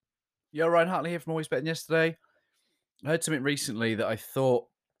Yo, Ryan Hartley here from Always Better Than Yesterday. I heard something recently that I thought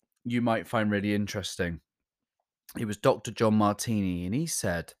you might find really interesting. It was Dr. John Martini, and he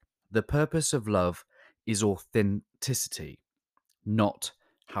said, the purpose of love is authenticity, not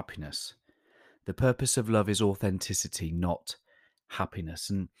happiness. The purpose of love is authenticity, not happiness.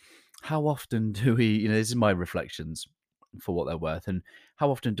 And how often do we, this is my reflections for what they're worth, and how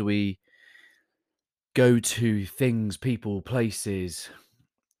often do we go to things, people, places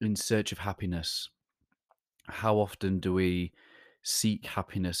in search of happiness? How often do we seek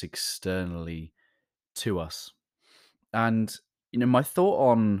happiness externally to us? And my thought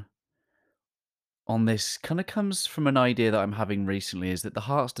on this kind of comes from an idea that I'm having recently is that the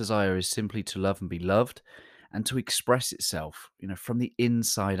heart's desire is simply to love and be loved and to express itself, from the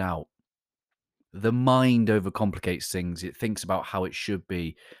inside out. The mind overcomplicates things. It thinks about how it should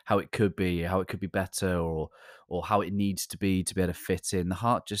be, how it could be better, or how it needs to be able to fit in. The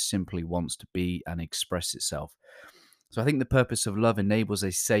heart just simply wants to be and express itself. So I think the purpose of love enables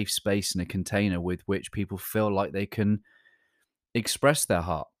a safe space and a container with which people feel like they can express their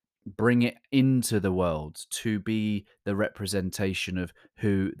heart, bring it into the world to be the representation of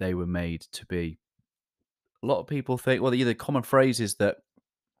who they were made to be. A lot of people think, well, the common phrase is that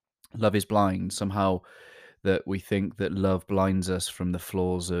love is blind. Somehow that we think that love blinds us from the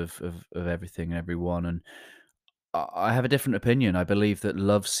flaws of everything and everyone. And I have a different opinion. I believe that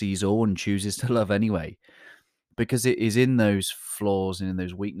love sees all and chooses to love anyway, because it is in those flaws and in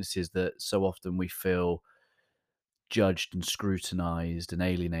those weaknesses that so often we feel judged and scrutinized and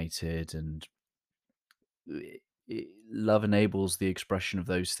alienated. And love enables the expression of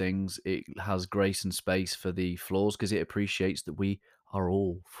those things. It has grace and space for the flaws because it appreciates that we are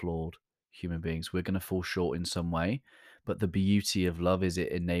all flawed human beings. We're going to fall short in some way, but the beauty of love is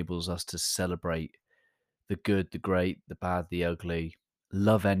it enables us to celebrate the good, the great, the bad, the ugly,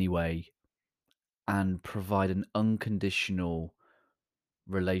 love anyway, and provide an unconditional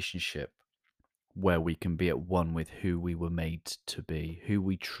relationship where we can be at one with who we were made to be, who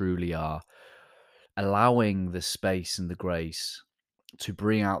we truly are, allowing the space and the grace to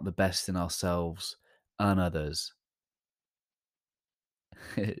bring out the best in ourselves and others.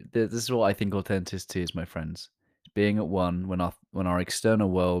 This is what I think authenticity is, my friends. Being at one when our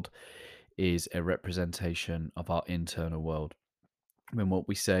external world is a representation of our internal world. When what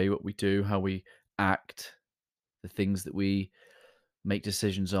we say, what we do, how we act, the things that we make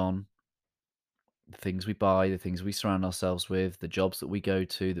decisions on, the things we buy, the things we surround ourselves with, the jobs that we go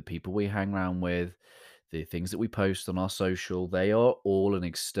to, the people we hang around with, the things that we post on our social, they are all an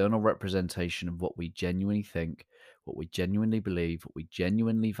external representation of what we genuinely think, what we genuinely believe, what we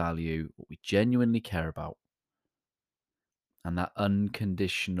genuinely value, what we genuinely care about. And that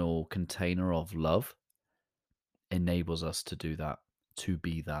unconditional container of love enables us to do that, to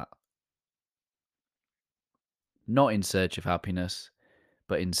be that. Not in search of happiness,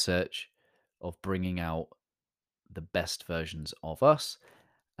 but in search of bringing out the best versions of us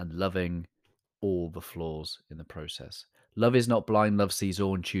and loving all the flaws in the process. Love is not blind, love sees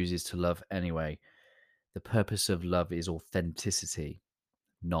all and chooses to love anyway. The purpose of love is authenticity,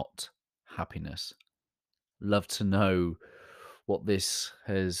 not happiness. Love to know what this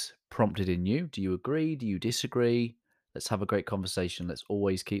has prompted in you. Do you agree? Do you disagree? Let's have a great conversation. Let's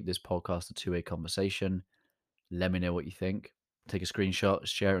always keep this podcast a two-way conversation. Let me know what you think. Take a screenshot,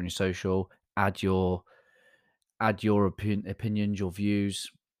 share it on your social, add your opinions, your views,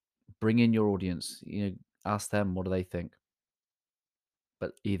 bring in your audience, ask them what do they think.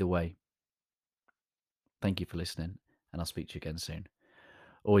 But either way, thank you for listening, and I'll speak to you again soon.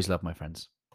 Always love, my friends.